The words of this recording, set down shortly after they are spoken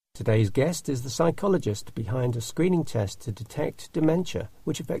Today's guest is the psychologist behind a screening test to detect dementia,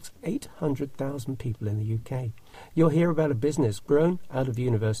 which affects 800,000 people in the UK. You'll hear about a business grown out of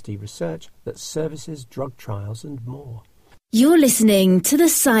university research that services drug trials and more. You're listening to The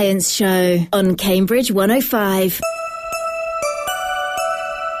Science Show on Cambridge 105.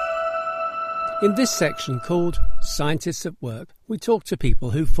 In this section called Scientists at Work, we talk to people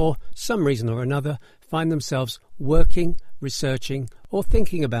who, for some reason or another, find themselves working, researching or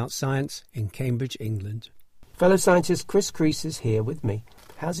thinking about science in Cambridge, England. Fellow scientist Chris Crease is here with me.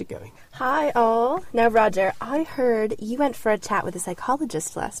 How's it going? Hi all. Now Roger, I heard you went for a chat with a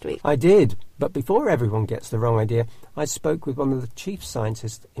psychologist last week. I did, but before everyone gets the wrong idea, I spoke with one of the chief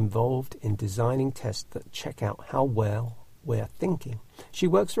scientists involved in designing tests that check out how well we're thinking. She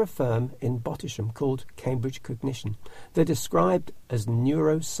works for a firm in Bottisham called Cambridge Cognition. They're described as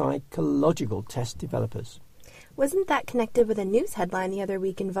neuropsychological test developers. Wasn't that connected with a news headline the other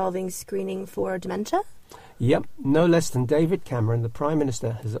week involving screening for dementia? Yep, no less than David Cameron, the Prime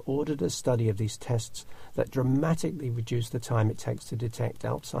Minister, has ordered a study of these tests that dramatically reduce the time it takes to detect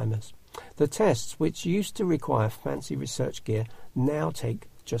Alzheimer's. The tests, which used to require fancy research gear, now take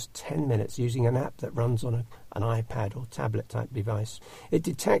just 10 minutes using an app that runs on an iPad or tablet-type device. It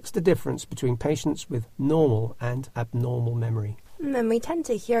detects the difference between patients with normal and abnormal memory. And we tend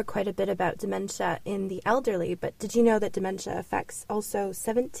to hear quite a bit about dementia in the elderly, but did you know that dementia affects also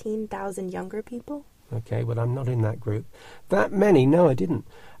 17,000 younger people? Okay, well, I'm not in that group. That many? No, I didn't.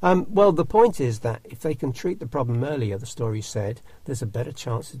 Well, the point is that if they can treat the problem earlier, the story said, there's a better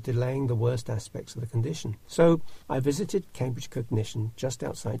chance of delaying the worst aspects of the condition. So I visited Cambridge Cognition just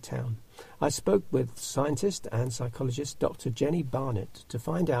outside town. I spoke with scientist and psychologist Dr. Jenny Barnett to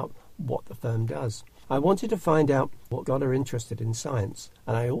find out what the firm does. I wanted to find out what got her interested in science,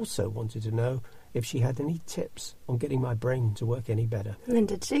 and I also wanted to know if she had any tips on getting my brain to work any better. And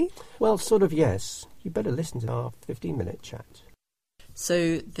did she? Well, sort of, yes. You better listen to our 15-minute chat.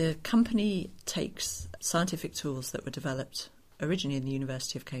 So the company takes scientific tools that were developed originally in the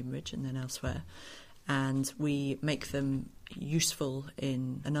University of Cambridge and then elsewhere, and we make them useful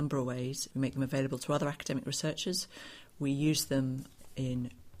in a number of ways. We make them available to other academic researchers. We use them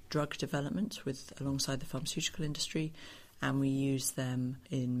in drug development alongside the pharmaceutical industry, and we use them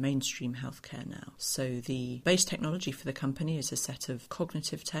in mainstream healthcare now. So the base technology for the company is a set of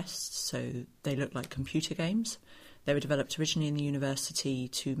cognitive tests, so they look like computer games. They were developed originally in the university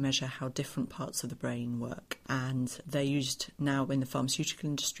to measure how different parts of the brain work, and they're used now in the pharmaceutical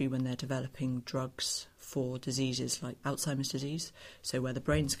industry when they're developing drugs for diseases like Alzheimer's disease, so where the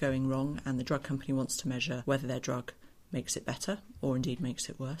brain's going wrong and the drug company wants to measure whether their drug makes it better or indeed makes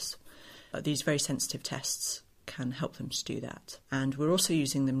it worse. These very sensitive tests can help them to do that. And we're also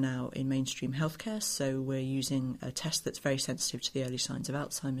using them now in mainstream healthcare, so we're using a test that's very sensitive to the early signs of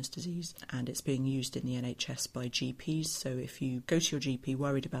Alzheimer's disease, and it's being used in the NHS by GPs. So if you go to your GP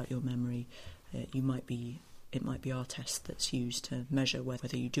worried about your memory, it might be our test that's used to measure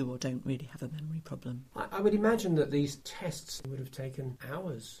whether you do or don't really have a memory problem. I would imagine that these tests would have taken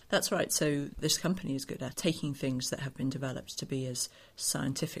hours. That's right. So this company is good at taking things that have been developed to be as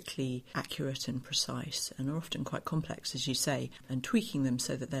scientifically accurate and precise, and are often quite complex, as you say, and tweaking them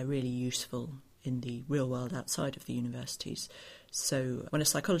so that they're really useful in the real world outside of the universities. So when a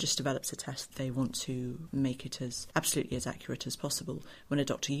psychologist develops a test, they want to make it as absolutely as accurate as possible. When a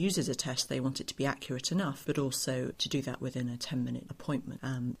doctor uses a test, they want it to be accurate enough, but also to do that within a 10-minute appointment.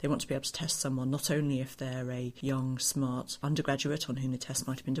 They want to be able to test someone not only if they're a young, smart undergraduate on whom the test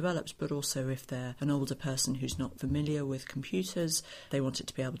might have been developed, but also if they're an older person who's not familiar with computers. They want it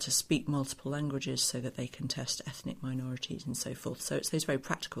to be able to speak multiple languages so that they can test ethnic minorities and so forth. So it's those very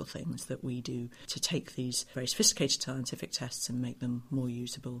practical things that we do to take these very sophisticated scientific tests and make them more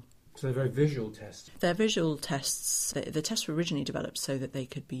usable. So they're very visual tests? They're visual tests. The tests were originally developed so that they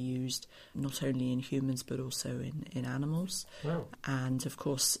could be used not only in humans but also in animals. Wow. And of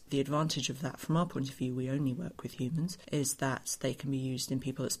course the advantage of that from our point of view, we only work with humans, is that they can be used in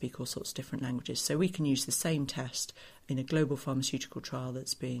people that speak all sorts of different languages. So we can use the same test in a global pharmaceutical trial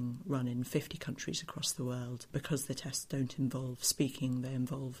that's being run in 50 countries across the world, because the tests don't involve speaking, they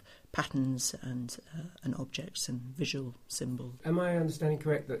involve patterns and objects and visual symbols. Am I understanding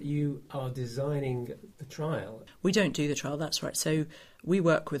correct that you are designing the trial? We don't do the trial, that's right. So we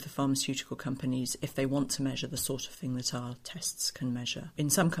work with the pharmaceutical companies if they want to measure the sort of thing that our tests can measure. In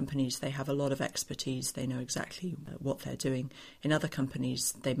some companies, they have a lot of expertise. They know exactly what they're doing. In other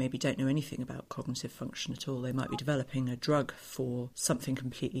companies, they maybe don't know anything about cognitive function at all. They might be developing a drug for something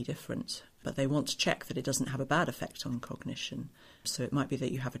completely different, but they want to check that it doesn't have a bad effect on cognition. So it might be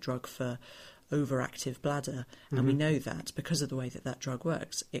that you have a drug for overactive bladder, and we know that because of the way that that drug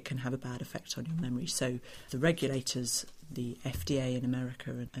works, it can have a bad effect on your memory. So the regulators, the FDA in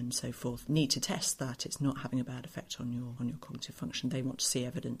America and so forth, need to test that it's not having a bad effect on your cognitive function. They want to see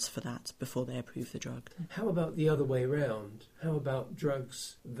evidence for that before they approve the drug. How about the other way round? How about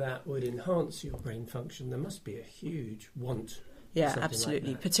drugs that would enhance your brain function? There must be a huge want. Yeah,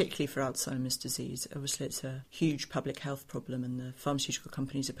 absolutely, like particularly for Alzheimer's disease. Obviously, it's a huge public health problem, and the pharmaceutical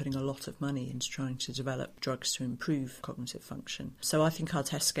companies are putting a lot of money into trying to develop drugs to improve cognitive function. So I think our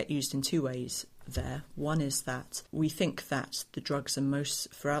tests get used in two ways there. One is that we think that the drugs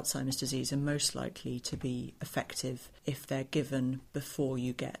for Alzheimer's disease are most likely to be effective if they're given before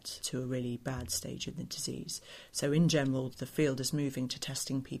you get to a really bad stage in the disease. So in general, the field is moving to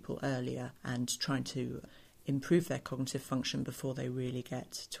testing people earlier and trying to improve their cognitive function before they really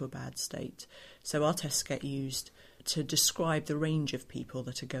get to a bad state. So our tests get used to describe the range of people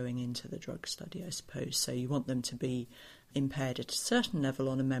that are going into the drug study, I suppose. So you want them to be impaired at a certain level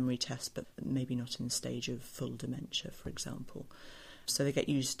on a memory test, but maybe not in the stage of full dementia, for example. So they get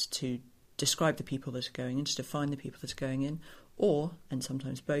used to describe the people that are going in, to define the people that are going in, or, and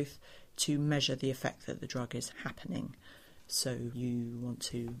sometimes both, to measure the effect that the drug is happening. So you want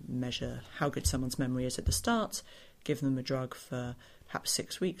to measure how good someone's memory is at the start, give them a drug for perhaps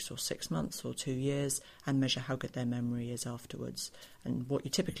 6 weeks or 6 months or 2 years, and measure how good their memory is afterwards. And what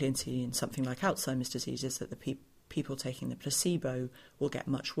you typically see in something like Alzheimer's disease is that the people taking the placebo will get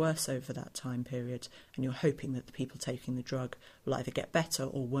much worse over that time period, and you're hoping that the people taking the drug will either get better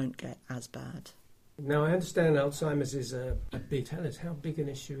or won't get as bad. Now, I understand Alzheimer's is a big... Tell us, how big an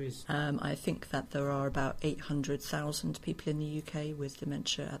issue is... I think that there are about 800,000 people in the UK with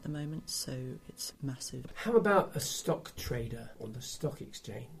dementia at the moment, so it's massive. How about a stock trader on the stock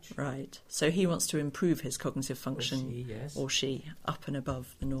exchange? Right. So he wants to improve his cognitive function, or she, yes. Or she, up and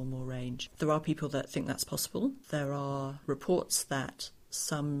above the normal range. There are people that think that's possible. There are reports that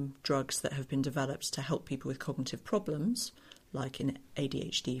some drugs that have been developed to help people with cognitive problems, like in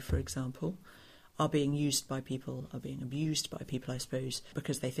ADHD, for example, are being abused by people, I suppose,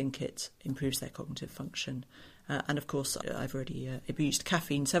 because they think it improves their cognitive function. And of course, I've already abused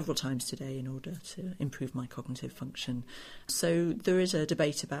caffeine several times today in order to improve my cognitive function. So there is a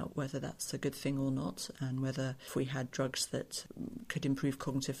debate about whether that's a good thing or not, and whether if we had drugs that could improve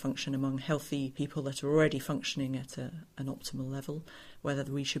cognitive function among healthy people that are already functioning at an optimal level, whether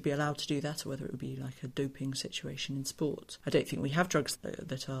we should be allowed to do that or whether it would be like a doping situation in sport. I don't think we have drugs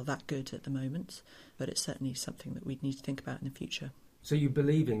that are that good at the moment, but it's certainly something that we'd need to think about in the future. So you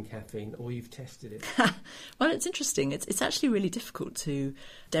believe in caffeine, or you've tested it? Well, it's interesting. It's actually really difficult to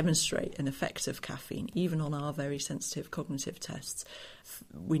demonstrate an effect of caffeine, even on our very sensitive cognitive tests.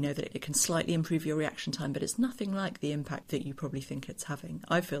 We know that it can slightly improve your reaction time, but it's nothing like the impact that you probably think it's having.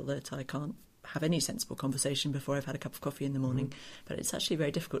 I feel that I can't have any sensible conversation before I've had a cup of coffee in the morning, but it's actually very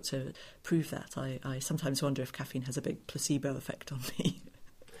difficult to prove that. I sometimes wonder if caffeine has a big placebo effect on me.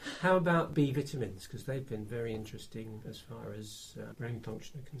 How about B vitamins? Because they've been very interesting as far as brain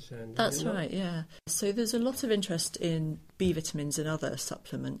function are concerned. That's right, yeah. So there's a lot of interest in B vitamins and other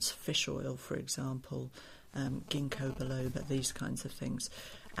supplements, fish oil, for example, ginkgo biloba, these kinds of things.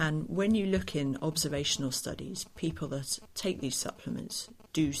 And when you look in observational studies, people that take these supplements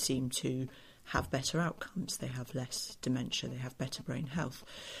do seem to have better outcomes. They have less dementia, they have better brain health.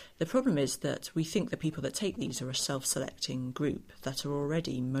 The problem is that we think the people that take these are a self-selecting group that are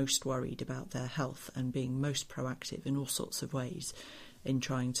already most worried about their health and being most proactive in all sorts of ways in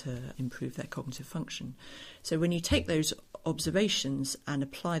trying to improve their cognitive function. So when you take those observations and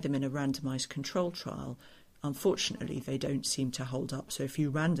apply them in a randomised control trial, unfortunately they don't seem to hold up. So if you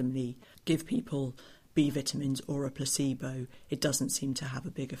randomly give people B vitamins or a placebo, it doesn't seem to have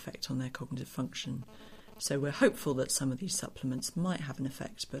a big effect on their cognitive function. So we're hopeful that some of these supplements might have an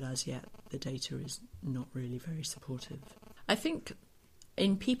effect, but as yet the data is not really very supportive. I think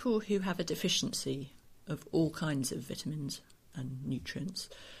in people who have a deficiency of all kinds of vitamins and nutrients,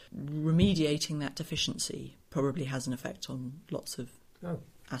 remediating that deficiency probably has an effect on lots of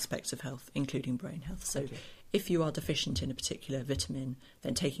aspects of health, including brain health. So if you are deficient in a particular vitamin,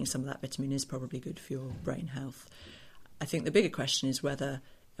 then taking some of that vitamin is probably good for your brain health. I think the bigger question is whether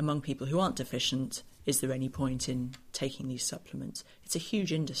among people who aren't deficient, is there any point in taking these supplements? It's a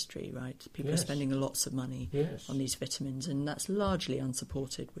huge industry, right? People are spending lots of money on these vitamins, and that's largely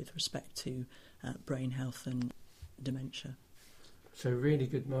unsupported with respect to brain health and dementia. So really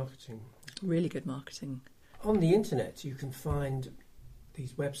good marketing. Really good marketing. On the internet, you can find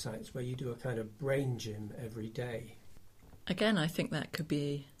these websites where you do a kind of brain gym every day. Again, I think that could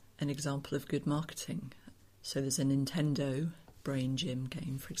be an example of good marketing. So there's a Nintendo brain gym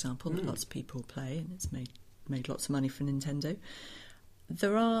game, for example, that lots of people play, and it's made lots of money for Nintendo.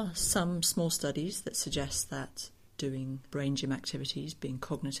 There are some small studies that suggest that doing brain gym activities, being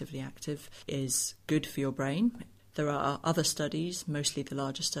cognitively active, is good for your brain. There are other studies, mostly the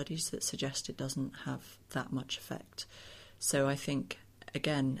larger studies, that suggest it doesn't have that much effect. So I think,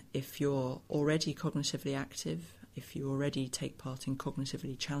 again, if you're already cognitively active, if you already take part in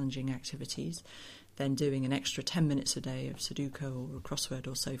cognitively challenging activities, then doing an extra 10 minutes a day of Sudoku or a crossword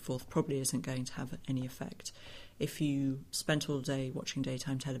or so forth probably isn't going to have any effect. If you spent all day watching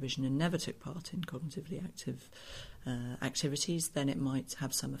daytime television and never took part in cognitively active activities, then it might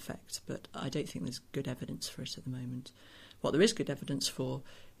have some effect. But I don't think there's good evidence for it at the moment. What there is good evidence for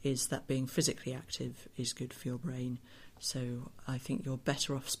is that being physically active is good for your brain. So I think you're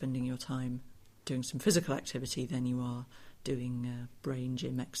better off spending your time doing some physical activity than you are doing brain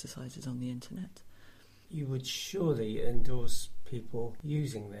gym exercises on the internet. You would surely endorse people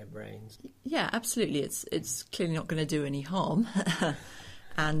using their brains. Yeah, absolutely. It's clearly not going to do any harm.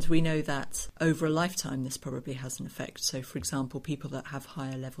 And we know that over a lifetime this probably has an effect. So, for example, people that have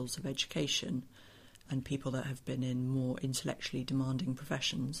higher levels of education and people that have been in more intellectually demanding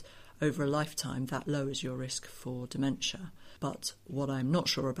professions, over a lifetime that lowers your risk for dementia. But what I'm not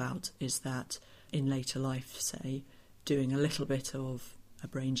sure about is that in later life, say, doing a little bit of a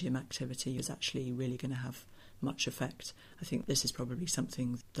brain gym activity is actually really going to have much effect. I think this is probably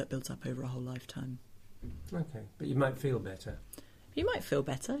something that builds up over a whole lifetime. Okay, but you might feel better. You might feel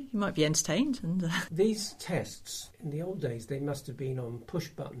better, you might be entertained. And These tests, in the old days, they must have been on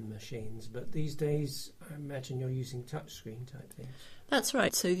push-button machines, but these days I imagine you're using touchscreen type things. That's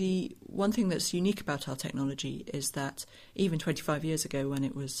right. So the one thing that's unique about our technology is that even 25 years ago when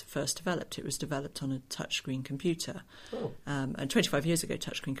it was first developed, it was developed on a touchscreen computer. Oh. And 25 years ago,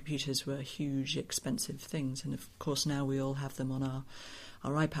 touchscreen computers were huge, expensive things. And of course now we all have them on our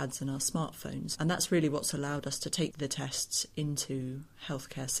iPads and our smartphones. And that's really what's allowed us to take the tests into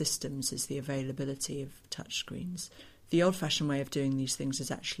healthcare systems, is the availability of touchscreens. The old-fashioned way of doing these things is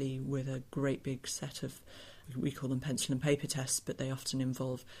actually with a great big set of, we call them pencil and paper tests, but they often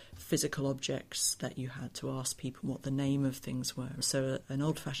involve physical objects that you had to ask people what the name of things were. So an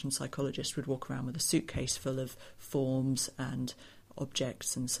old-fashioned psychologist would walk around with a suitcase full of forms and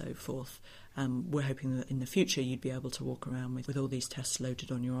objects and so forth. We're hoping that in the future you'd be able to walk around with all these tests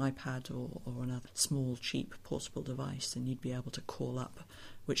loaded on your iPad or another small, cheap, portable device, and you'd be able to call up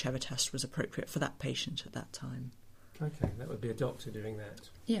whichever test was appropriate for that patient at that time. Okay, that would be a doctor doing that.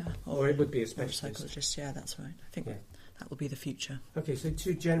 Yeah. Or it would be a Or a specialist. psychologist, yeah, that's right. I think that will be the future. Okay, so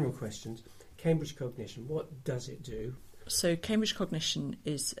two general questions. Cambridge Cognition, what does it do? So Cambridge Cognition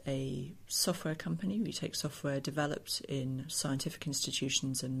is a software company. We take software developed in scientific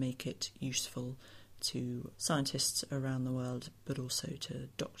institutions and make it useful to scientists around the world, but also to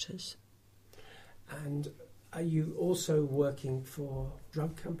doctors. And are you also working for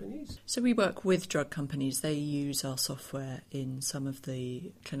drug companies? So we work with drug companies. They use our software in some of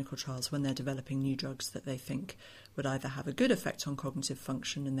the clinical trials when they're developing new drugs that they think would either have a good effect on cognitive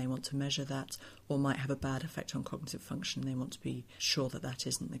function and they want to measure that, or might have a bad effect on cognitive function and they want to be sure that that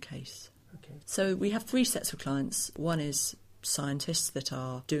isn't the case. Okay. So we have three sets of clients. One is scientists that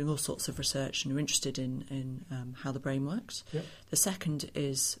are doing all sorts of research and are interested in how the brain works. Yep. The second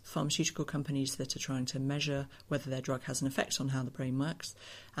is pharmaceutical companies that are trying to measure whether their drug has an effect on how the brain works.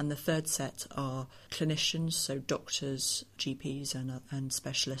 And the third set are clinicians, so doctors, GPs and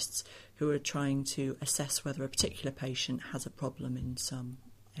specialists who are trying to assess whether a particular patient has a problem in some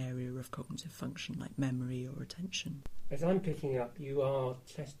area of cognitive function like memory or attention. As I'm picking up, you are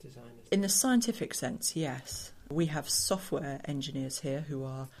test designers. In the scientific sense, yes. We have software engineers here who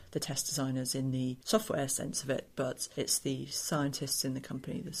are the test designers in the software sense of it, but it's the scientists in the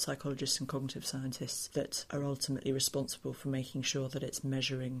company, the psychologists and cognitive scientists, that are ultimately responsible for making sure that it's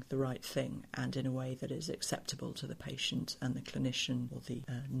measuring the right thing and in a way that is acceptable to the patient and the clinician or the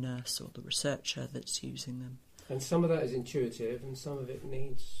nurse or the researcher that's using them. And some of that is intuitive and some of it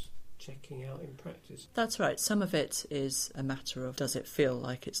needs checking out in practice. That's right. Some of it is a matter of does it feel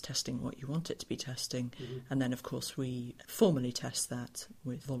like it's testing what you want it to be testing? Mm-hmm. And then, of course, we formally test that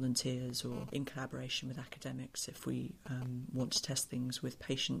with volunteers or in collaboration with academics if we want to test things with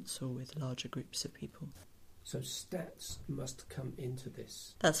patients or with larger groups of people. So stats must come into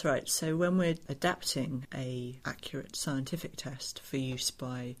this. That's right. So when we're adapting a accurate scientific test for use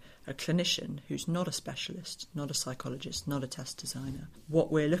by a clinician who's not a specialist, not a psychologist, not a test designer,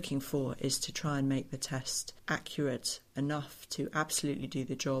 what we're looking for is to try and make the test accurate enough to absolutely do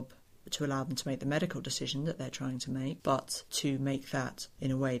the job to allow them to make the medical decision that they're trying to make, but to make that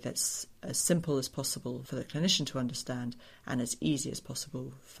in a way that's as simple as possible for the clinician to understand and as easy as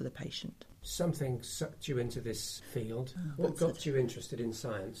possible for the patient. Something sucked you into this field. What got you interested in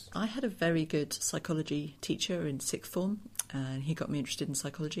science? I had a very good psychology teacher in sixth form, and he got me interested in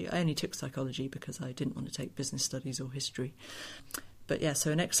psychology. I only took psychology because I didn't want to take business studies or history. But yeah,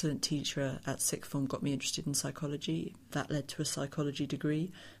 so an excellent teacher at sixth form got me interested in psychology. That led to a psychology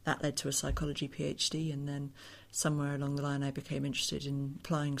degree. That led to a psychology PhD. And then somewhere along the line, I became interested in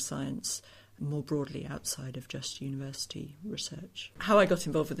applying science more broadly outside of just university research. How I got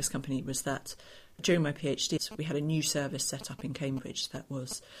involved with this company was that during my PhD, we had a new service set up in Cambridge that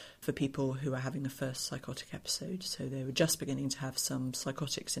was for people who were having a first psychotic episode. So they were just beginning to have some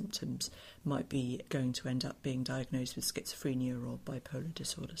psychotic symptoms, might be going to end up being diagnosed with schizophrenia or bipolar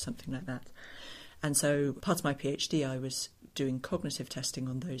disorder, something like that. And so part of my PhD, I was doing cognitive testing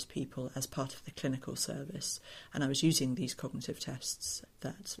on those people as part of the clinical service. And I was using these cognitive tests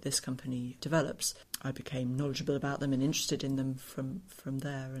that this company develops. I became knowledgeable about them and interested in them from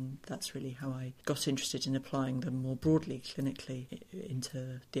there. And that's really how I got interested in applying them more broadly, clinically,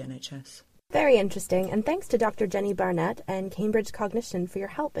 into the NHS. Very interesting, and thanks to Dr. Jenny Barnett and Cambridge Cognition for your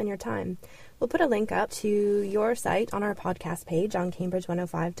help and your time. We'll put a link up to your site on our podcast page on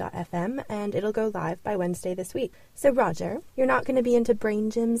cambridge105.fm, and it'll go live by Wednesday this week. So, Roger, you're not going to be into brain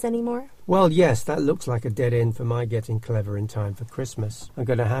gyms anymore? Well, yes, that looks like a dead end for my getting clever in time for Christmas. I'm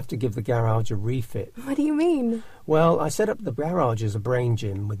going to have to give the garage a refit. What do you mean? Well, I set up the garage as a brain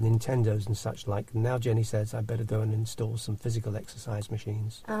gym with Nintendos and such like, and now Jenny says I better go and install some physical exercise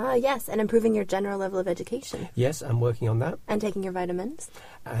machines. Yes, and improving your general level of education. Yes, I'm working on that. And taking your vitamins.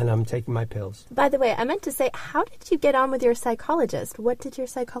 And I'm taking my pills. By the way, I meant to say, how did you get on with your psychologist? What did your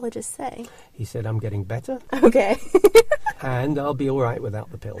psychologist say? He said I'm getting better. Okay. And I'll be all right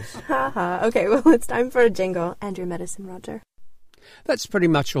without the pills. Okay, well, it's time for a jingle and your medicine, Roger. That's pretty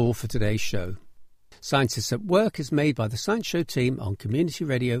much all for today's show. Scientists at Work is made by the Science Show team on Community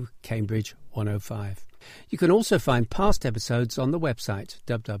Radio Cambridge 105. You can also find past episodes on the website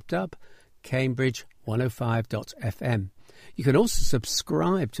www.cambridge105.fm. You can also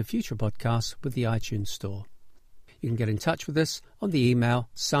subscribe to future podcasts with the iTunes Store. You can get in touch with us on the email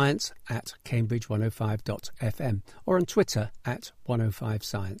science@cambridge105.fm or on Twitter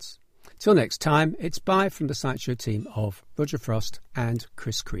 @105science. Till next time, it's bye from the Science Show team of Roger Frost and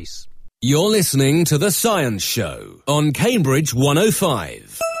Chris Crease. You're listening to The Science Show on Cambridge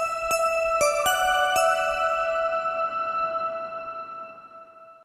 105.